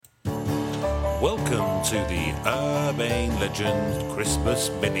Welcome to the Urbane Legend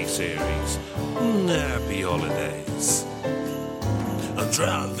Christmas mini-series. Happy holidays. I'm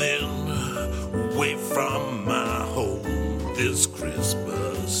driving away from my home this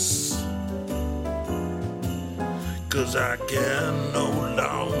Christmas, 'cause I can no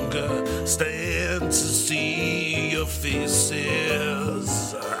longer stand to see your faces.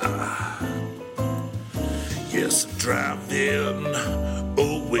 Yes, I'm driving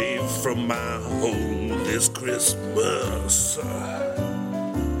away from my home this Christmas,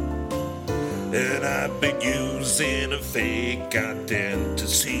 and I've been using a fake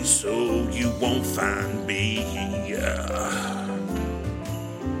identity so you won't find me.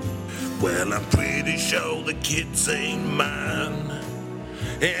 Well, I'm pretty sure the kids ain't mine,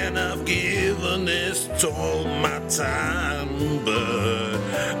 and I've given this all my time, but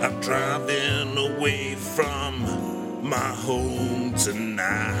I'm driving away from my home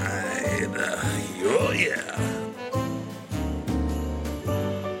tonight. Oh yeah.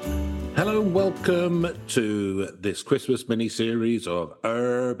 Hello, welcome to this Christmas mini-series of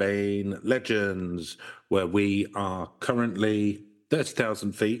Urbane Legends, where we are currently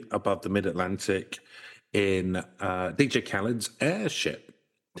 30,000 feet above the mid-Atlantic in DJ Khaled's airship,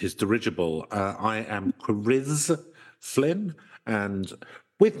 his dirigible. I am Chris Flynn, and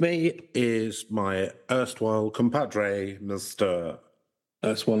with me is my erstwhile compadre, Mr.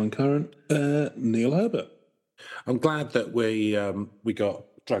 Erstwhile and current, Neil Herbert. I'm glad that we got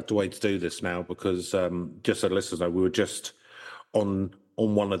dragged away to do this now, because just so listeners know, we were just on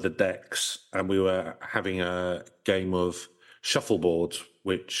one of the decks and we were having a game of shuffleboard,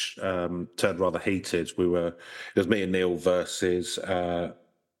 which turned rather heated. It was me and Neil versus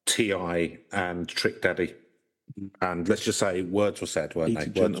T.I. and Trick Daddy. And let's just say words were said, weren't they?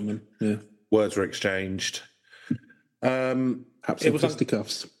 Gentlemen, yeah. Words were exchanged. Perhaps it was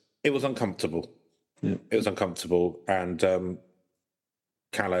fisticuffs. It was uncomfortable. Yeah. It was uncomfortable. And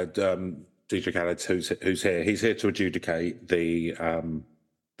Khaled, DJ Khaled, who's here, he's here to adjudicate the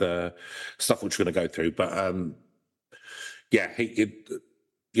stuff which we're going to go through. But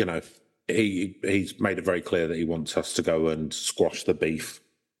he's made it very clear that he wants us to go and squash the beef.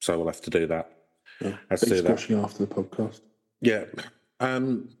 So we'll have to do that. Yeah. Let's do that. Squashing after the podcast. Yeah.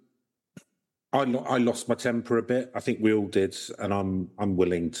 I lost my temper a bit. I think we all did, and I'm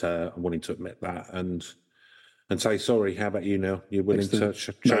willing to admit that and say sorry. How about you, Neil? You're willing to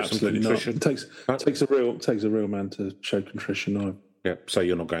show some contrition? It takes a real man to show contrition. Yeah. So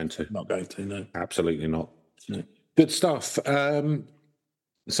you're not going to? Not going to. No. Absolutely not. No. Good stuff. So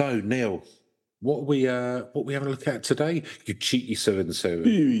Neil, what are we having a look at today? You cheeky so.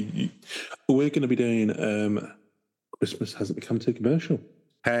 We're going to be doing Christmas Hasn't Become Too Commercial.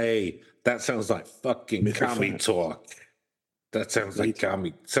 Hey, that sounds like fucking commie talk. That sounds like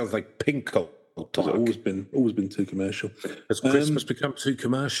commie. Sounds like pinko talk. It's always been too commercial. Has Christmas become too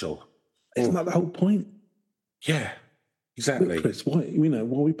commercial? Isn't that the whole point? Yeah, exactly. Look, Chris, why are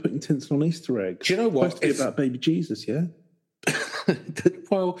we putting tinsel on Easter eggs? Do you know what? It's supposed to be about baby Jesus, yeah?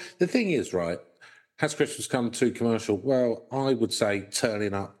 Well, the thing is, right, has Christmas come too commercial? Well, I would say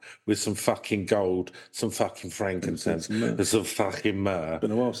turning up with some fucking gold, some fucking frankincense, and some fucking myrrh. Been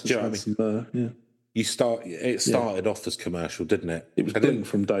a while since I had some myrrh, yeah. It started off as commercial, didn't it? It was brilliant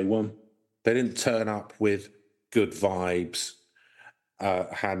from day one. They didn't turn up with good vibes,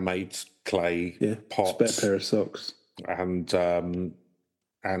 handmade clay pots, spare pair of socks, and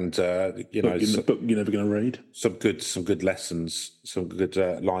book you're never going to read. Some good lessons, some good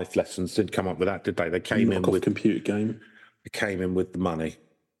life lessons. Didn't come up with that, did they? They came in with computer game. They came in with the money,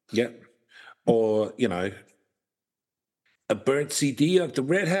 yep. Or a bird CD of the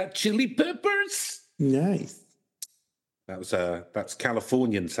Red Hot Chili Peppers. Nice. That's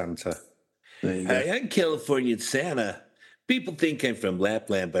Californian Santa. Hey, I'm Californian Santa. People think I'm from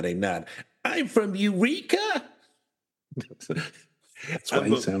Lapland, but I'm not. I'm from Eureka. That's what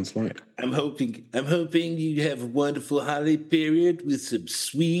he sounds like. I'm hoping you have a wonderful holiday period with some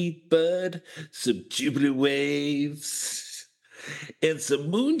sweet bud, some Jupiter waves, and some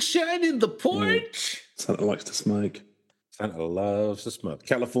moonshine in the porch. Santa likes to smoke. Santa loves to smoke.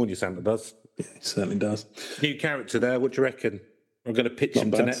 California Santa does. Yeah, he certainly does. New character there. What do you reckon? I'm going to pitch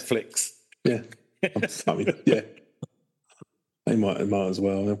him to Netflix. Yeah. Yeah. They might as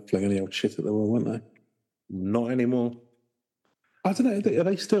well. They'll fling any old shit at the wall, won't they? Not anymore. I don't know. Are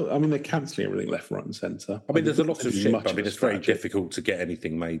they still? I mean, they're cancelling everything left, right, and centre. I mean, there's a lot of shit. I mean, it's very difficult to get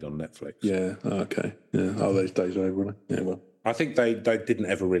anything made on Netflix. Yeah. Okay. Yeah. Oh, those days are over. Yeah. Well, I think they didn't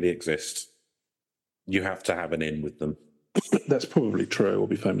ever really exist. You have to have an in with them. That's probably true. Will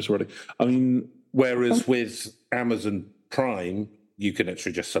be famous already. I mean, whereas with Amazon Prime, you can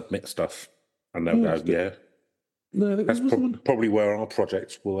actually just submit stuff. And they'll go, yeah. No, That's was one. probably where our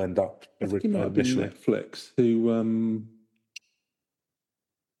projects will end up. I think it might have been Netflix who.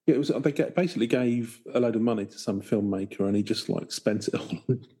 Yeah, it was. They basically gave a load of money to some filmmaker, and he just like spent it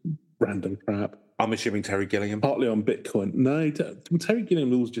on random crap. I'm assuming Terry Gilliam. Partly on Bitcoin. No, Terry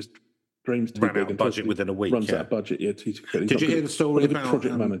Gilliam always just dreams too ran big out of budget within a week. Runs out of budget. Yeah, too quickly. Did you hear the story about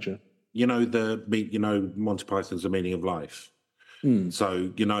project manager? You know Monty Python's The Meaning of Life.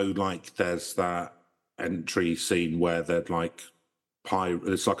 So like there's that entry scene where they're like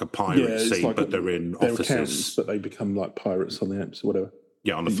it's like a pirate scene, like but they're in offices, but they become like pirates on the apps or whatever.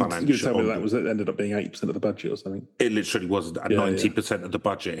 Yeah, on the financial. You tell me that ended up being 8% of the budget or something. It literally was 90% of the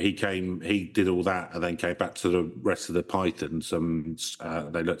budget. He did all that and then came back to the rest of the Pythons.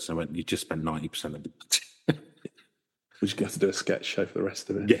 They looked and went, "You just spent 90% of the budget." We just have to do a sketch show for the rest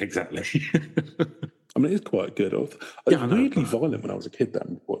of it. Yeah, exactly. I mean, it's quite good. It was weirdly violent when I was a kid.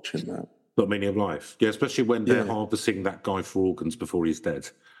 Watching that. The Meaning of Life. Yeah, especially when they're harvesting that guy for organs before he's dead.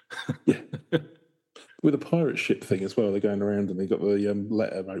 Yeah. With a pirate ship thing as well, they're going around and they've got the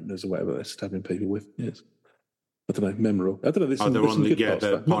letter openers or whatever they're stabbing people with. Yes. I don't know, memorable. I don't know, there's some good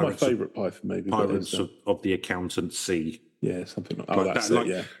parts. Not my favourite Python movie. Pirates of the Accountancy. Yeah, something like that. That's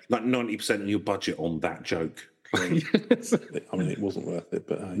it, like 90% of your budget on that joke. I mean, it wasn't worth it,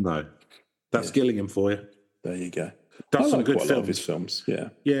 but... No. That's Gilliam for you. There you go. That's some good films. A lot of his films, yeah.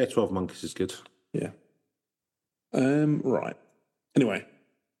 Yeah, 12 Monkeys is good. Yeah. Right. Anyway,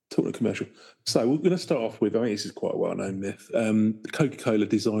 talking commercial. So we're going to start off with, I think this is quite a well-known myth. Coca-Cola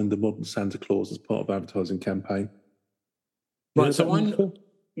designed the modern Santa Claus as part of an advertising campaign. Right, so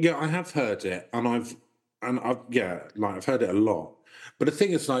I have heard it, and I've heard it a lot. But the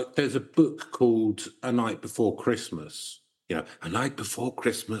thing is, like, there's a book called A Night Before Christmas. A night before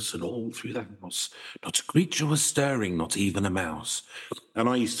Christmas, and all through the house, not a creature was stirring, not even a mouse. And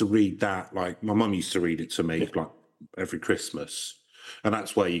I used to read that, like, my mum used to read it to me, like, every Christmas. And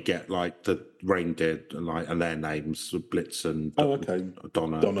that's where you get, like, the reindeer, and their names, Blitz and Donna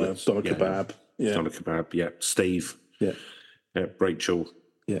Kebab. Yeah. Donna Kebab, yeah. Steve. Yeah. Rachel.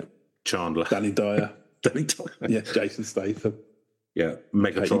 Yeah. Chandler. Danny Dyer. Yeah, Jason Statham. Yeah.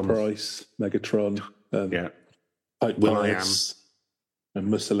 Megatron. Katie Price. Megatron. Yeah. Will.i.am and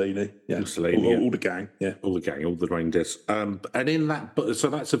Mussolini, all the gang, all the reindeers. And in that book, so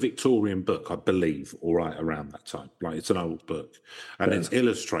that's a Victorian book, I believe, all right, around that time. Like, it's an old book, and it's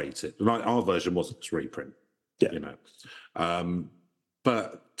illustrated. Like, our version wasn't, it's reprint,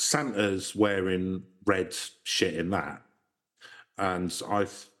 but Santa's wearing red shit in that, and I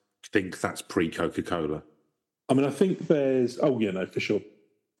think that's pre-Coca-Cola. I mean, I think there's for sure.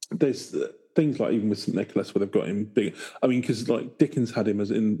 There's things like even with St. Nicholas where they've got him big. I mean, because like Dickens had him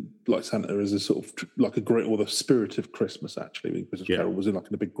as in like Santa as a sort of like a great, or the spirit of Christmas actually. Christmas Carol was in like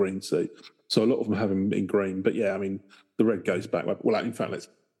in a big green suit, so a lot of them have him in green. But yeah, I mean the red goes back. Well, in fact, let's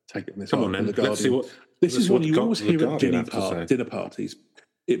take it on this. Come on, then. Let's see what. This is what you always hear at dinner parties.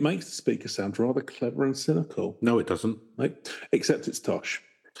 It makes the speaker sound rather clever and cynical. No, it doesn't. Right? Except it's tosh.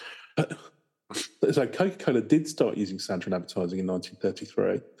 So Coca-Cola did start using Santa in advertising in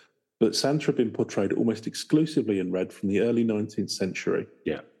 1933. But Santa had been portrayed almost exclusively in red from the early 19th century.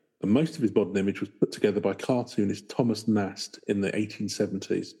 Yeah. And most of his modern image was put together by cartoonist Thomas Nast in the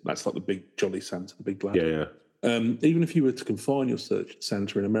 1870s. That's like the big jolly Santa, the big lad. Yeah. Even if you were to confine your search to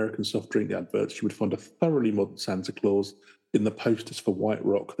Santa in American soft drink adverts, you would find a thoroughly modern Santa Claus in the posters for White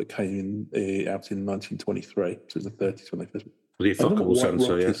Rock that came out in 1923. So it was the 30s when they first... Was he a fuckable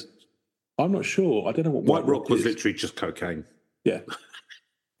Santa, is. I'm not sure. I don't know what White Rock was. Literally just cocaine. Yeah.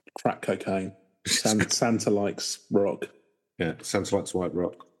 Crack cocaine. Santa likes rock. Yeah, Santa likes White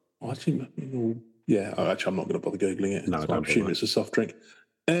Rock. I think, actually, I'm not going to bother Googling it. No, I'm assuming it's a soft drink.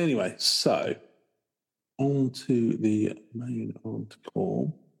 Anyway, so on to the main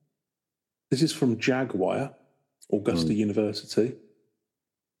article. This is from Jaguar, Augusta University.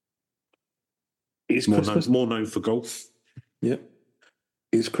 Is more known for golf. Yep.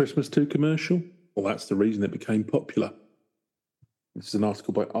 Is Christmas too commercial? Well, that's the reason it became popular. This is an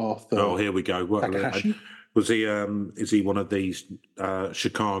article by Arthur. Oh, here we go. Takahashi? Was he? Is he one of these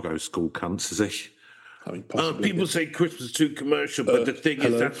Chicago school cunts? Is he? I mean, possibly. People say Christmas is too commercial, but the thing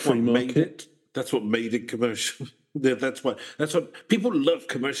is, that's what made it. That's what made it commercial. That's what people love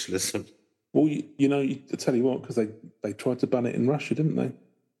commercialism. Well, I tell you what, because they tried to ban it in Russia, didn't they?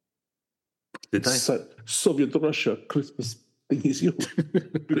 Did they? So, Soviet Russia, Christmas thing is you.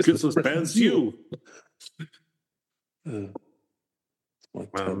 Christmas bans you. My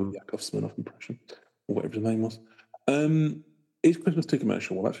terrible Yakov Smirnoff impression, or whatever his name was. Is Christmas too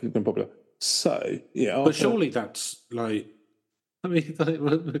commercial? Well, actually, it's been popular. So, yeah. But surely that's like, I mean,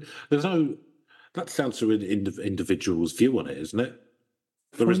 there's no. That's down to an individual's view on it, isn't it?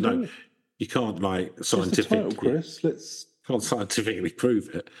 There is no, you can't scientifically, Chris. Can't scientifically prove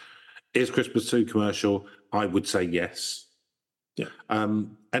it. Is Christmas too commercial? I would say yes. Yeah.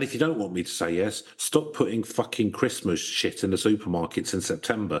 And if you don't want me to say yes, stop putting fucking Christmas shit in the supermarkets in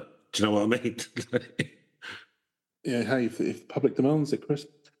September. Do you know what I mean? Yeah, hey, if public demands it, Chris.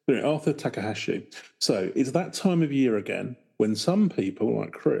 Arthur Takahashi. So it's that time of year again when some people,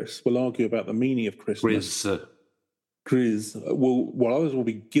 like Chris, will argue about the meaning of Christmas. Chris, while others will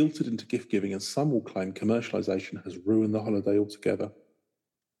be guilted into gift giving, and some will claim commercialisation has ruined the holiday altogether.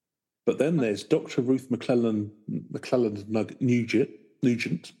 But then there's Dr. Ruth McClellan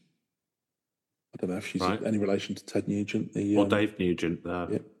Nugent. I don't know if she's any relation to Ted Nugent. Dave Nugent.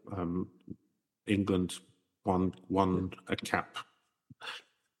 England won a cap.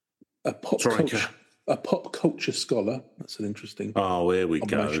 A pop culture scholar. That's an interesting here we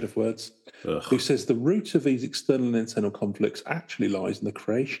combination go. Of words. Ugh. Who says the root of these external and internal conflicts actually lies in the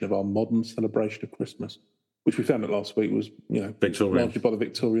creation of our modern celebration of Christmas, which we found out last week was, largely by the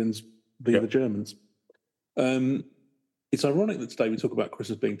Victorians via the Germans. It's ironic that today we talk about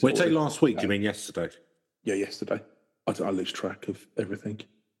Christmas being... When you say last week, do you mean yesterday? Yeah, yesterday. I lose track of everything.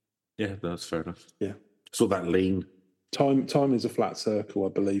 Yeah, that's fair enough. Yeah. It's all that lean. Time is a flat circle, I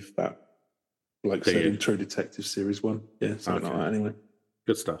believe that bloke said in True Detective Series 1. Yeah, something like that anyway.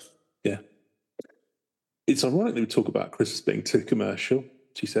 Good stuff. Yeah. It's ironic that we talk about Christmas being too commercial,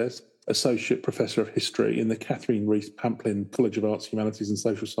 she says. Associate Professor of History in the Catherine Rees Pamplin College of Arts, Humanities and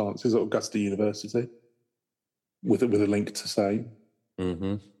Social Sciences at Augusta University, with a link to say.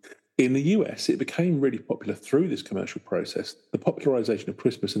 Mm-hmm. In the US, it became really popular through this commercial process. The popularisation of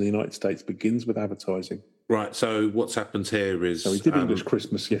Christmas in the United States begins with advertising. Right, so what's happened here is... So we did English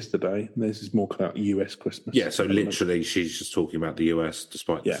Christmas yesterday, and this is more about US Christmas. Yeah, so literally she's just talking about the US,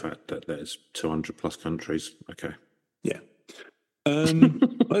 despite the fact that there's 200 plus countries. Okay. Yeah.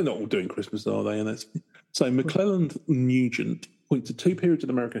 They're not all doing Christmas, are they? So McClelland Nugent points to two periods in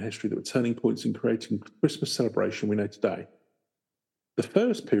American history that were turning points in creating Christmas celebration we know today. The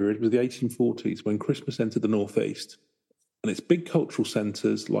first period was the 1840s, when Christmas entered the Northeast, and its big cultural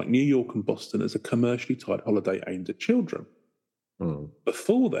centres like New York and Boston as a commercially tied holiday aimed at children.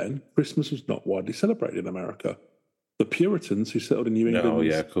 Before then, Christmas was not widely celebrated in America. The Puritans who settled in New England... Oh,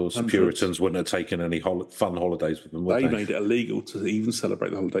 yeah, of course. Puritans wouldn't have taken any fun holidays with them, would they? They made it illegal to even celebrate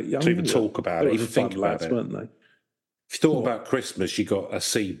the holiday. To even talk about it, even think about it. Weren't they? If you thought about Christmas, you got a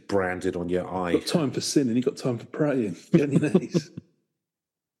C branded on your eye. You've got time for sinning, you've got time for praying. Get on your knees.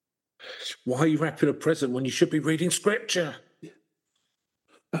 Why are you wrapping a present when you should be reading scripture?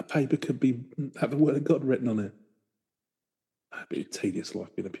 That paper could have the word of God written on it. That'd be a tedious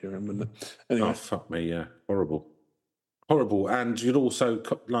life being a Puritan, wouldn't it? Anyway. Oh, fuck me, yeah. Horrible. And you'd also,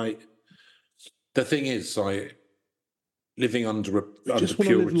 the thing is, living under just want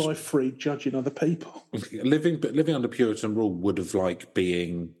to live life free, judging other people. Living under Puritan rule would have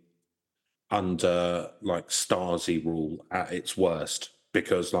being under Stasi rule at its worst,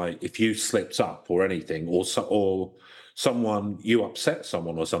 because if you slipped up or anything, or you upset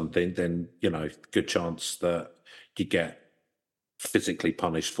someone or something, then good chance that you get physically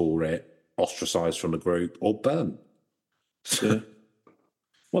punished for it, ostracised from the group, or burnt. Yeah.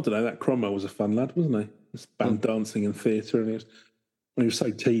 Well, I don't know, that Cromwell was a fun lad, wasn't he? Just band dancing and theatre, and he was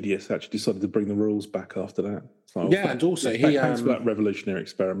so tedious, actually decided to bring the rules back after that. And also thanks for that revolutionary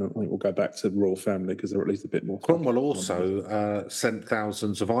experiment. I think we'll go back to the royal family because they're at least a bit more... Cromwell also sent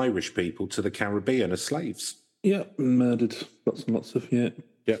thousands of Irish people to the Caribbean as slaves. Yeah, and murdered lots and lots of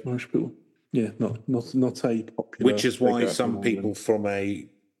Irish people. Yeah, not a popular... Which is why some people from a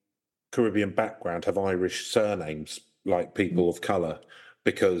Caribbean background have Irish surnames, like people of colour,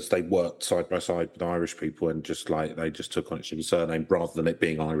 because they worked side by side with Irish people and they just took on each other's surname rather than it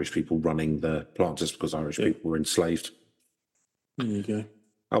being Irish people running the plant, just because Irish people were enslaved. There you go.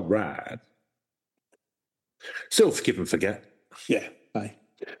 All right. Still forgive and forget. Yeah, aye.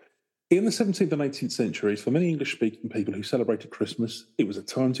 In the 17th and 18th centuries, for many English-speaking people who celebrated Christmas, it was a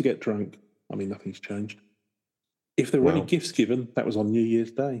time to get drunk. I mean, nothing's changed. If there were any gifts given, that was on New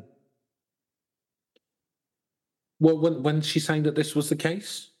Year's Day. Well, when's she saying that this was the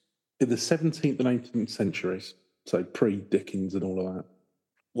case? In the 17th and 18th centuries, so pre-Dickens and all of that.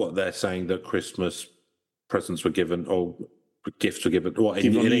 What, they're saying that Christmas presents were given, or gifts were given,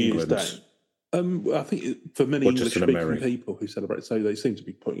 in England? I think for many English-speaking people who celebrate, so they seem to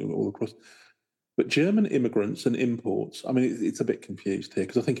be putting it all across. But German immigrants and imports, I mean, it's a bit confused here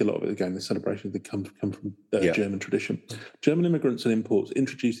because I think a lot of it, again, the celebrations that come from German tradition. German immigrants and imports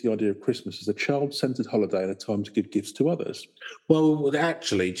introduced the idea of Christmas as a child-centered holiday and a time to give gifts to others. Well,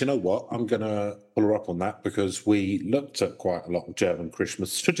 actually, do you know what? I'm going to pull her up on that because we looked at quite a lot of German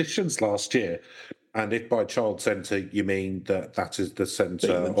Christmas traditions last year. And if by child centre you mean that is the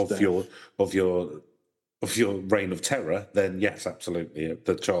centre of your reign of terror, then yes, absolutely,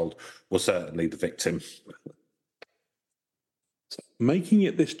 the child was certainly the victim. So making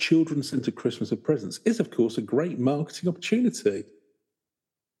it this children-centred Christmas of presents is, of course, a great marketing opportunity,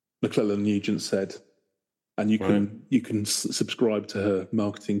 McClellan Nugent said. And you can subscribe to her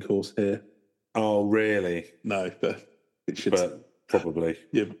marketing course here. Oh, really? No, but it should. But probably.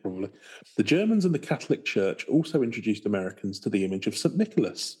 Yeah, probably. The Germans and the Catholic Church also introduced Americans to the image of St.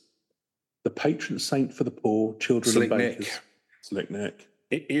 Nicholas, the patron saint for the poor, children Slick and bankers. Nick. Slick Nick.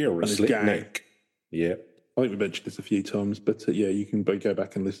 Slick Nick. Yeah. I think we mentioned this a few times, but you can go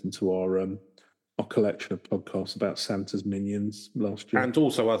back and listen to our collection of podcasts about Santa's minions last year. And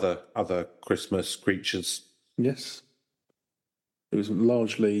also other Christmas creatures. Yes. It was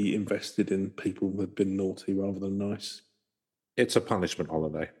largely invested in people who had been naughty rather than nice. It's a punishment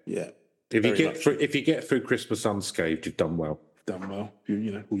holiday. Yeah. If you get through Christmas unscathed, you've done well. Done well.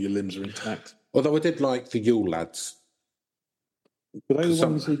 All your limbs are intact. Although I did like the Yule lads. Were they the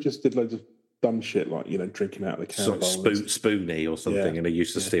ones who just did loads of dumb shit, like, drinking out of the can? Spoony or something, and they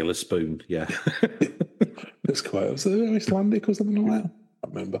used to steal a spoon. Yeah. That's quite. Was it Icelandic or something like that? I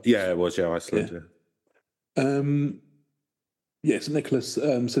can't remember. Yeah, it was. Yeah, Iceland. Yeah. St. Nicholas.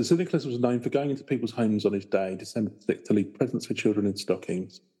 So St. Nicholas was known for going into people's homes on his day, December 6th, to leave presents for children in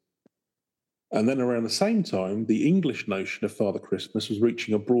stockings. And then around the same time, the English notion of Father Christmas was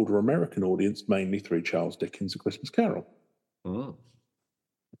reaching a broader American audience, mainly through Charles Dickens' A Christmas Carol. Oh.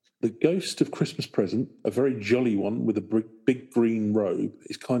 The Ghost of Christmas Present, a very jolly one with a big green robe,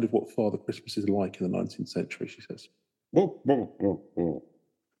 is kind of what Father Christmas is like in the 19th century, she says.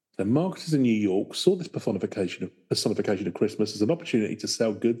 So marketers in New York saw this personification of Christmas as an opportunity to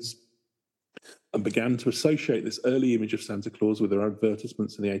sell goods and began to associate this early image of Santa Claus with their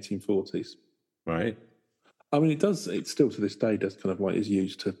advertisements in the 1840s. Right. I mean, it still to this day does kind of is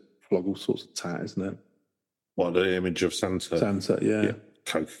used to flog all sorts of tat, isn't it? What, the image of Santa? Santa, yeah.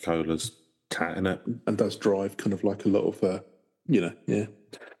 Coca-Cola's tat in it. And does drive kind of like a lot of, yeah.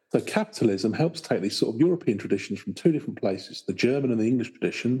 So capitalism helps take these sort of European traditions from two different places, the German and the English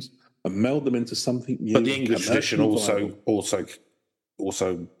traditions, and meld them into something new. But the English tradition also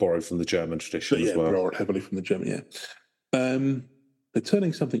borrowed from the German tradition as well. Borrowed heavily from the German, yeah. They're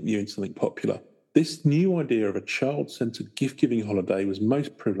turning something new into something popular. This new idea of a child-centred gift-giving holiday was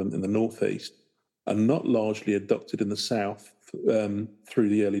most prevalent in the Northeast and not largely adopted in the South through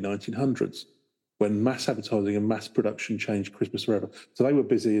the early 1900s, when mass advertising and mass production changed Christmas forever. So they were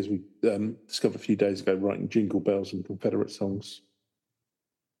busy, as we discovered a few days ago, writing jingle bells and Confederate songs.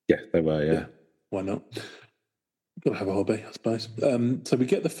 Yeah, they were, yeah. Why not? Got to have a hobby, I suppose. So we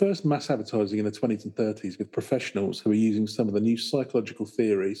get the first mass advertising in the 20s and 30s with professionals who are using some of the new psychological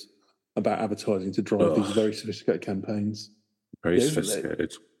theories about advertising to drive these very sophisticated campaigns. Very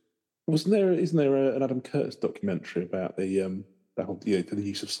sophisticated. Isn't there an Adam Curtis documentary about the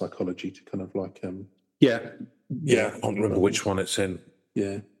use of psychology to kind of like yeah, I can't remember which one it's in.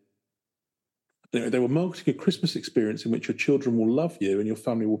 Yeah. They were marketing a Christmas experience in which your children will love you and your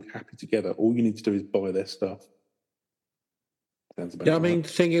family will be happy together. All you need to do is buy their stuff. Yeah, I mean, the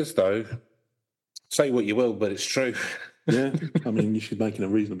thing is, though, say what you will, but it's true. Yeah, I mean, you should be making a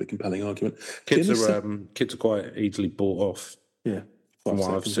reasonably compelling argument. Kids are quite easily bought off. Yeah, from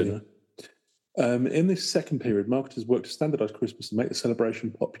what I've seen. In this second period, marketers worked to standardise Christmas and make the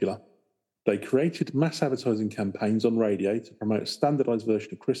celebration popular. They created mass advertising campaigns on radio to promote a standardised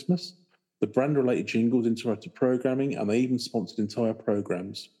version of Christmas. The brand-related jingles interrupted programming, and they even sponsored entire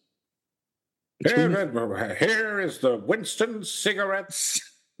programmes. Here is the Winston Cigarettes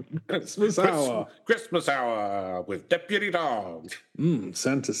Christmas hour with Deputy Dog.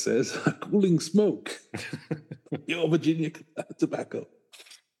 Santa says, cooling smoke. Your Virginia tobacco.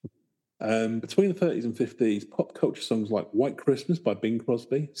 Between the 30s and 50s, pop culture songs like White Christmas by Bing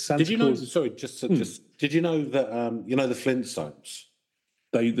Crosby. Did you know? Sorry, did you know that the Flintstones?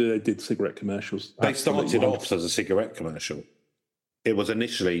 They did cigarette commercials. They started off as a cigarette commercial. It was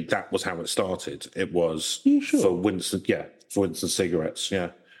initially, that was how it started. It was for Winston cigarettes.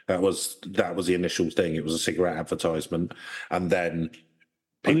 Yeah, that was the initial thing. It was a cigarette advertisement, and then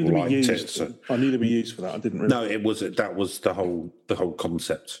people liked it. So. I knew to be used for that. I didn't. No, that was the whole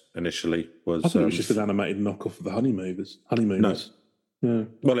concept initially. Was I thought it was just an animated knockoff of the Honeymooners. No, Yeah.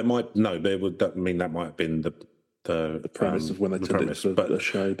 Well, it might but it would that might have been the premise of when they did it for the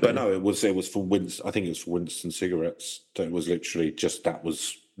show. But no, it was for Winston. I think it was for Winston cigarettes. So it was literally just that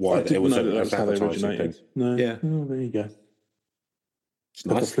was why I didn't know that was how they originated. Thing. No. Yeah. Oh, there you go. It's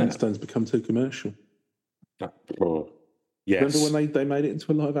nice. The Flintstones become too commercial. Yes. Remember when they made it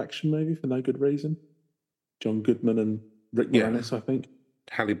into a live action movie for no good reason? John Goodman and Rick Moranis, I think.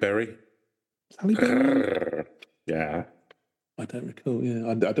 Halle Berry. Halle Berry? Yeah. I don't recall. Yeah,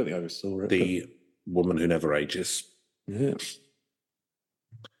 I don't think I ever saw it. The woman who never ages. Yeah.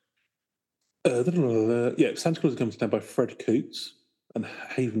 Santa Claus comes down by Fred Coots and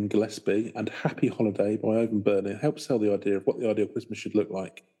Haven Gillespie, and Happy Holiday by Owen Burney helps sell the idea of what the ideal Christmas should look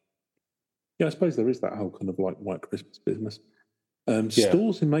like. Yeah, I suppose there is that whole kind of like white Christmas business.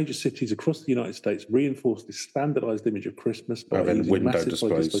 Stores in major cities across the United States reinforce this standardized image of Christmas by having using window massive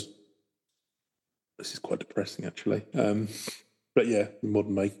displays. This is quite depressing, actually. But yeah, the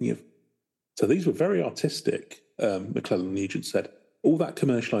modern making of. So these were very artistic, McClellan Nugent said. All that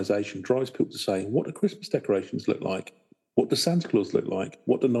commercialisation drives people to say, what do Christmas decorations look like? What does Santa Claus look like?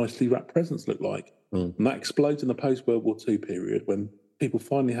 What do nicely wrapped presents look like? And that explodes in the post-World War II period when people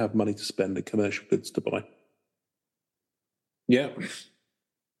finally have money to spend and commercial goods to buy. Yeah.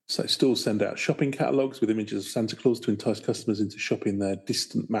 So stores send out shopping catalogues with images of Santa Claus to entice customers into shopping their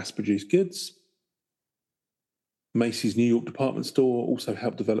distant mass-produced goods. Macy's New York department store also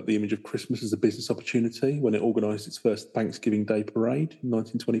helped develop the image of Christmas as a business opportunity when it organised its first Thanksgiving Day parade in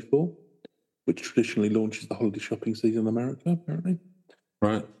 1924, which traditionally launches the holiday shopping season in America, apparently.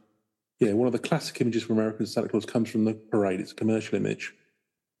 Right. Yeah, one of the classic images from American Santa Claus comes from the parade. It's a commercial image.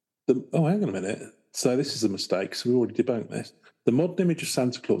 Hang on a minute. So this is a mistake, so we already debunked this. The modern image of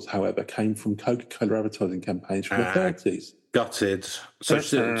Santa Claus, however, came from Coca-Cola advertising campaigns from the 30s. Gutted. So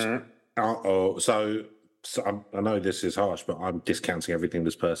I know this is harsh, but I'm discounting everything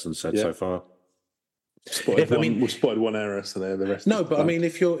this person said so far. We've spotted one error, so they're the rest. No, but I mean,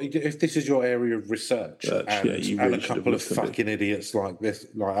 if this is your area of research, and a couple of fucking idiots like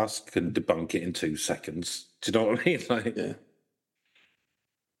us can debunk it in 2 seconds. Do you know what I mean? Yeah.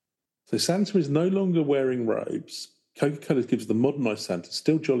 So Santa is no longer wearing robes. Coca-Cola gives the modernised Santa,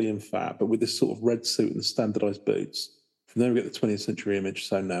 still jolly and fat, but with this sort of red suit and the standardised boots. From there we get the 20th century image.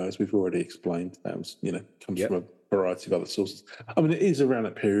 So now, as we've already explained, that was, comes from a variety of other sources. I mean, it is around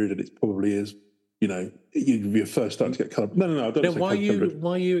that period, and it probably is, you're first starting to get colour. No, I don't know. Why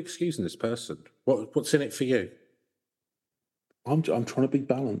are you excusing this person? What's in it for you? I'm trying to be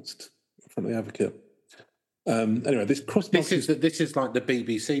balanced in front of the advocate. Anyway, this is like the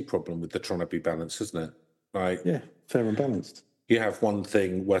BBC problem with the trying to be balanced, isn't it? Fair and balanced. You have one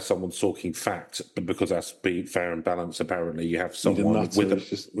thing where someone's talking fact, but because that's fair and balanced, apparently you have someone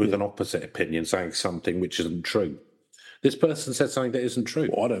with an opposite opinion saying something which isn't true. This person said something that isn't true.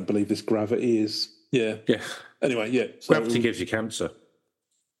 Well, I don't believe this gravity is. Yeah. Yeah. Anyway, So, gravity gives you cancer.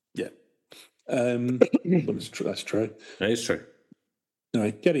 Yeah. That's true. That is true.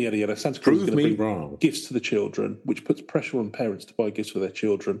 Anyway, yada. Santa Claus is going to bring wrong. Gifts to the children, which puts pressure on parents to buy gifts for their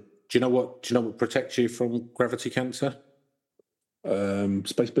children. Do you know what protects you from gravity cancer?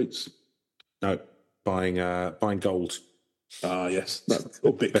 Space boots. No, buying gold. Ah, yes,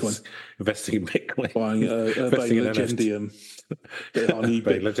 or Bitcoin. Investing in Bitcoin. Buying Legendium.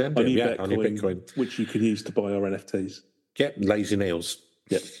 Bitcoin, which you can use to buy our NFTs. Yep, lazy nails.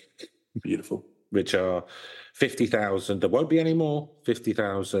 Yep, beautiful. Which are 50,000. There won't be any more.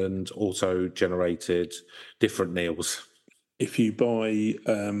 50,000 auto-generated different nails. If you buy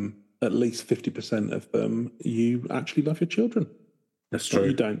at least 50% of them, you actually love your children. That's true.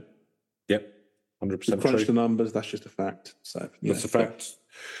 You don't. Yep, 100% true. Crunch the numbers. That's just a fact. So that's a fact.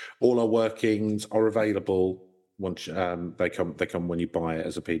 All our workings are available once they come when you buy it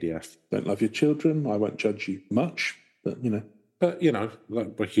as a PDF. Don't love your children. I won't judge you much, but But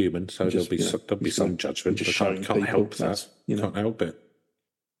like we're human, so there'll be some judgment. Just can't help that. Can't help it.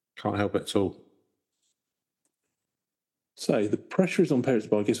 Can't help it at all. So the pressure is on parents to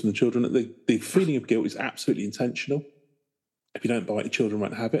buy gifts from the children. The feeling of guilt is absolutely intentional. If you don't buy it, your children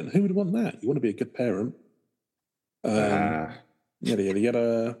won't have it. And who would want that? You want to be a good parent. Yada, yada,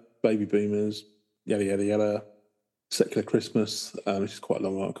 yada. Baby boomers. Yada, yada, yada. Secular Christmas. Which is quite a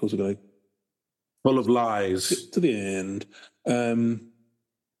long article. So we're going to full of lies. Get to the end.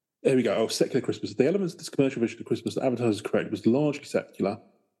 Here we go. Secular Christmas. The elements of this commercial vision of Christmas that advertisers created was largely secular.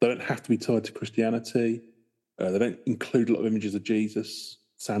 They don't have to be tied to Christianity. They don't include a lot of images of Jesus,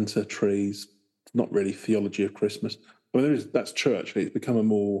 Santa, trees. It's not really theology of Christmas. I mean, that's true, actually. It's become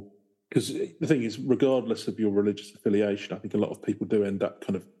because the thing is, regardless of your religious affiliation, I think a lot of people do end up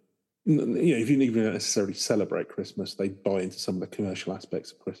kind of if you even don't necessarily celebrate Christmas, they buy into some of the commercial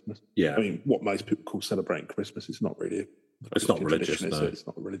aspects of Christmas. Yeah. I mean, what most people call celebrating Christmas is not really. It's not religious, tradition, no. It's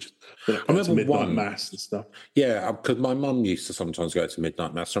not religious. They're not going to midnight mass and stuff. Yeah, because my mum used to sometimes go to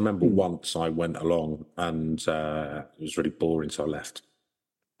midnight mass. I remember once I went along and it was really boring, so I left.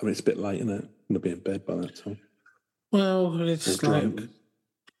 I mean, it's a bit late, isn't it? I'm going to be in bed by that time. Well, it's like,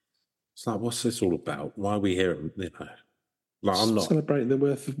 what's this all about? Why are we here? Like, I'm not celebrating the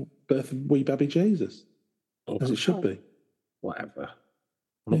birth of wee baby Jesus, as it should be. Whatever.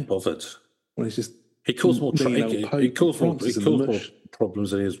 I'm not bothered. Well, it's just he caused more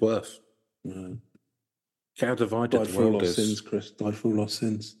problems than he is worth. Yeah. How divided died the for all world our is. Sins, Chris. Died for all our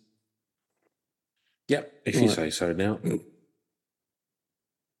sins. Yep, if you say so now.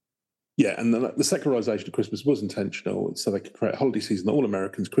 Yeah, and the secularization of Christmas was intentional, so they could create a holiday season that all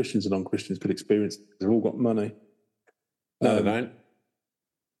Americans, Christians and non-Christians, could experience. They've all got money. No, they don't. Are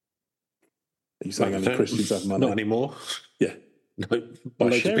you saying only Christians have money? Not anymore. Yeah. No.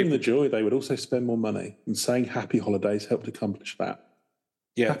 By sharing the joy, they would also spend more money, and saying happy holidays helped accomplish that.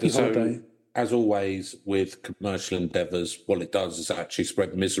 Yeah, happy holiday. As always with commercial endeavours, what it does is actually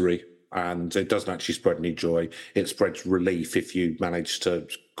spread misery, and it doesn't actually spread any joy. It spreads relief if you manage to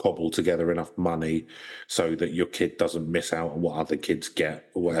cobble together enough money so that your kid doesn't miss out on what other kids get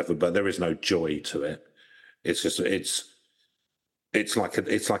or whatever. But there is no joy to it. It's just it's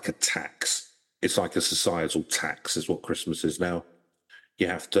like a tax. It's like a societal tax is what Christmas is now. You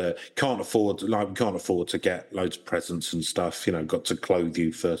can't afford to get loads of presents and stuff, got to clothe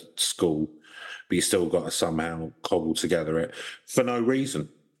you for school, but you still got to somehow cobble together it for no reason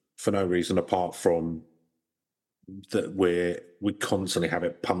apart from that we constantly have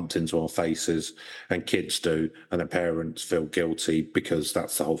it pumped into our faces, and kids do, and the parents feel guilty because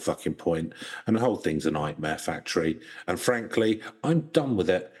that's the whole fucking point, and the whole thing's a nightmare factory. And frankly, I'm done with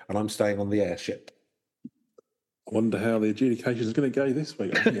it, and I'm staying on the airship. I wonder how the adjudication is going to go this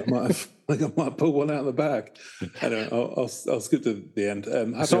week. I think I might pull one out of the bag. Anyway, I'll skip to the end.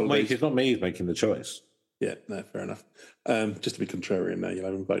 It's not me who's making the choice. Yeah, no, fair enough. Just to be contrarian now, you'll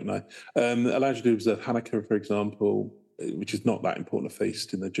have a vote no. Allows you to observe Hanukkah, for example, which is not that important a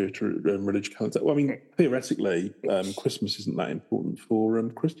feast in the Jewish religious calendar. Well, I mean, theoretically, Christmas isn't that important for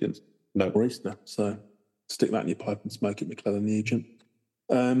Christians. No. Or Easter. So stick that in your pipe and smoke it, McClellan Nugent.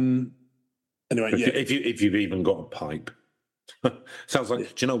 Anyway, yeah. If you've even got a pipe. Sounds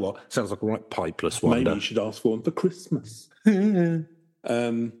like, do you know what? Sounds like a right pipeless one. Maybe you should ask for one for Christmas.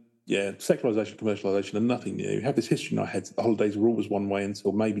 Yeah, secularization, commercialization, and nothing new. We have this history in our heads that the holidays were always one way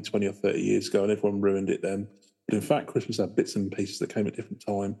until maybe 20 or 30 years ago, and everyone ruined it then. But in fact, Christmas had bits and pieces that came at different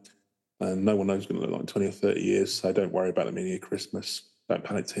time, and no one knows what's going to look like in 20 or 30 years, so don't worry about the meaning of Christmas. Don't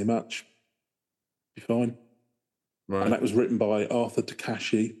panic too much. Be fine. Right. And that was written by Arthur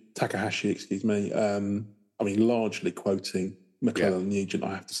Takahashi, largely quoting McClellan Nugent,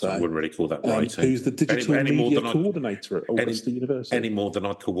 I have to say. I wouldn't really call that writing. Who's the digital media coordinator at Augusta University. Any more than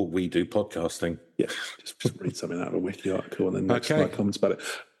I'd call what we do podcasting. Yeah, just read something out of a wiki article and then make comments about it.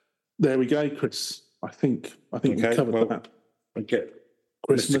 There we go, Chris. I think we covered that. Okay.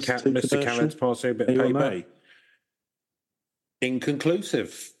 Christmas, Mr. Callan's passing a bit of paper.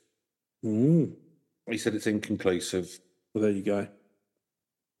 Inconclusive. He said it's inconclusive. Well, there you go.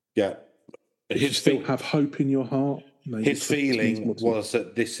 Yeah. You still have hope in your heart? His feeling was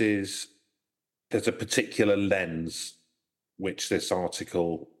that there's a particular lens which this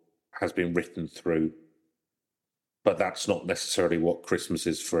article has been written through, but that's not necessarily what Christmas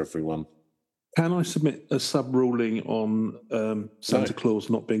is for everyone. Can I submit a sub-ruling on Santa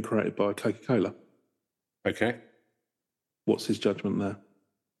Claus not being created by Coca-Cola? Okay. What's his judgment there?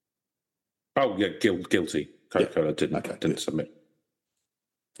 Oh, yeah, guilty. Coca-Cola didn't submit.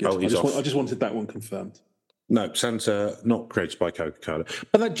 Yes, I just wanted that one confirmed. No, Santa not created by Coca-Cola.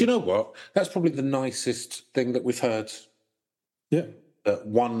 But do you know what? That's probably the nicest thing that we've heard. Yeah.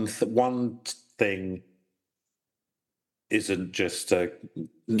 One thing isn't just a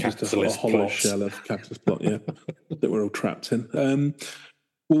capitalist hollow plot. shell of capitalist plot, yeah, that we're all trapped in.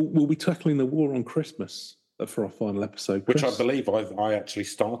 We'll be tackling the war on Christmas for our final episode, Chris. Which I believe I actually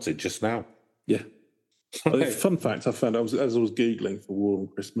started just now. Yeah. Fun fact I found as I was Googling for War on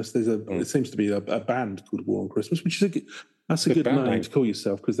Christmas, there seems to be a band called War on Christmas, which is a good name to call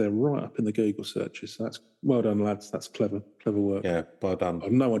yourself because they're right up in the Google searches. So that's well done, lads. That's clever work. Yeah, well done. I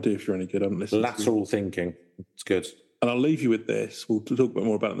have no idea if you're any good. I haven't listened. Lateral thinking. It's good. And I'll leave you with this. We'll talk a bit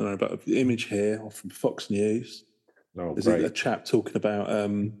more about it now. About the image here from Fox News. Oh, There's great. a chap talking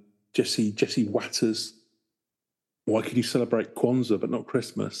about Jesse Watters. Why could you celebrate Kwanzaa but not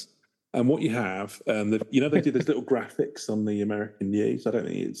Christmas? And what you have, they do those little graphics on the American news. I don't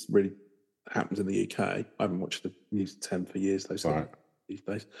think it's really happens in the UK. I haven't watched the News 10 for years, these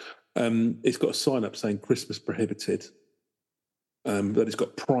days. It's got a sign up saying Christmas prohibited. But it's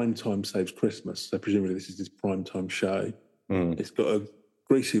got prime time saves Christmas. So presumably this is his prime time show. It's got a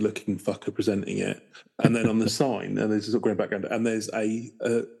greasy looking fucker presenting it. And then on the sign, and there's a green background, and there's a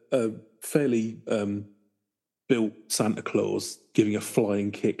fairly built Santa Claus giving a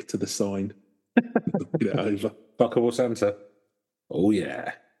flying kick to the sign. Get it over. Fuckable Santa. Oh,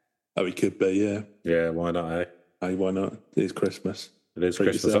 yeah. Oh, he could be, yeah. Yeah, why not, eh? Hey, why not? It is Christmas. It is Treat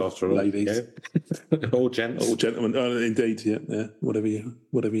Christmas yourself, after all. ladies. Yeah. All gents. All gentlemen. Oh, indeed, yeah. Whatever your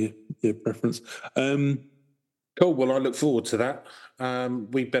preference. Cool. Well, I look forward to that.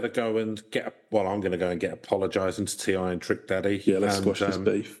 We better go and I'm going to go and get apologising to Ti and Trick Daddy. Yeah, let's squash this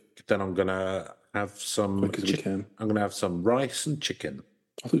beef. Then I'm going to have some. Quick as we can. I'm going to have some rice and chicken.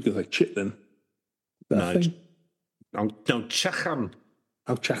 I thought you were going to say chitlin. No, chicken.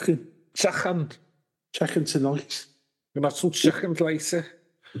 Oh, chicken. Chicken. Chicken tonight. We're going to have some chicken later.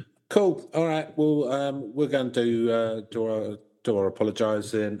 Cool. All right. Well, we're going to do our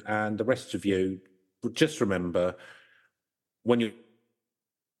apologising, and the rest of you, just remember,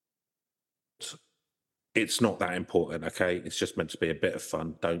 it's not that important, okay? It's just meant to be a bit of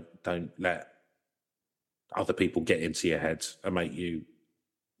fun. Don't let other people get into your head and make you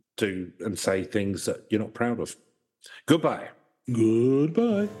do and say things that you're not proud of. Goodbye.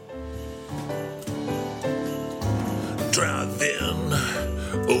 Goodbye. Driving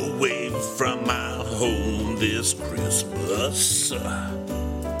away from my home this Christmas.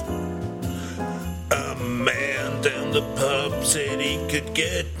 A man down the pub said he could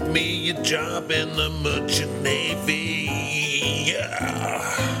get me a job in the merchant navy.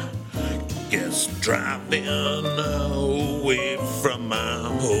 Yeah. Guess driving away from my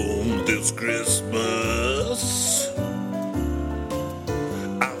home this Christmas.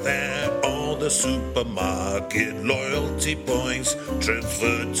 I've had all the supermarket loyalty points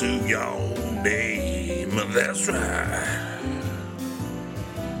transferred to your name. That's right.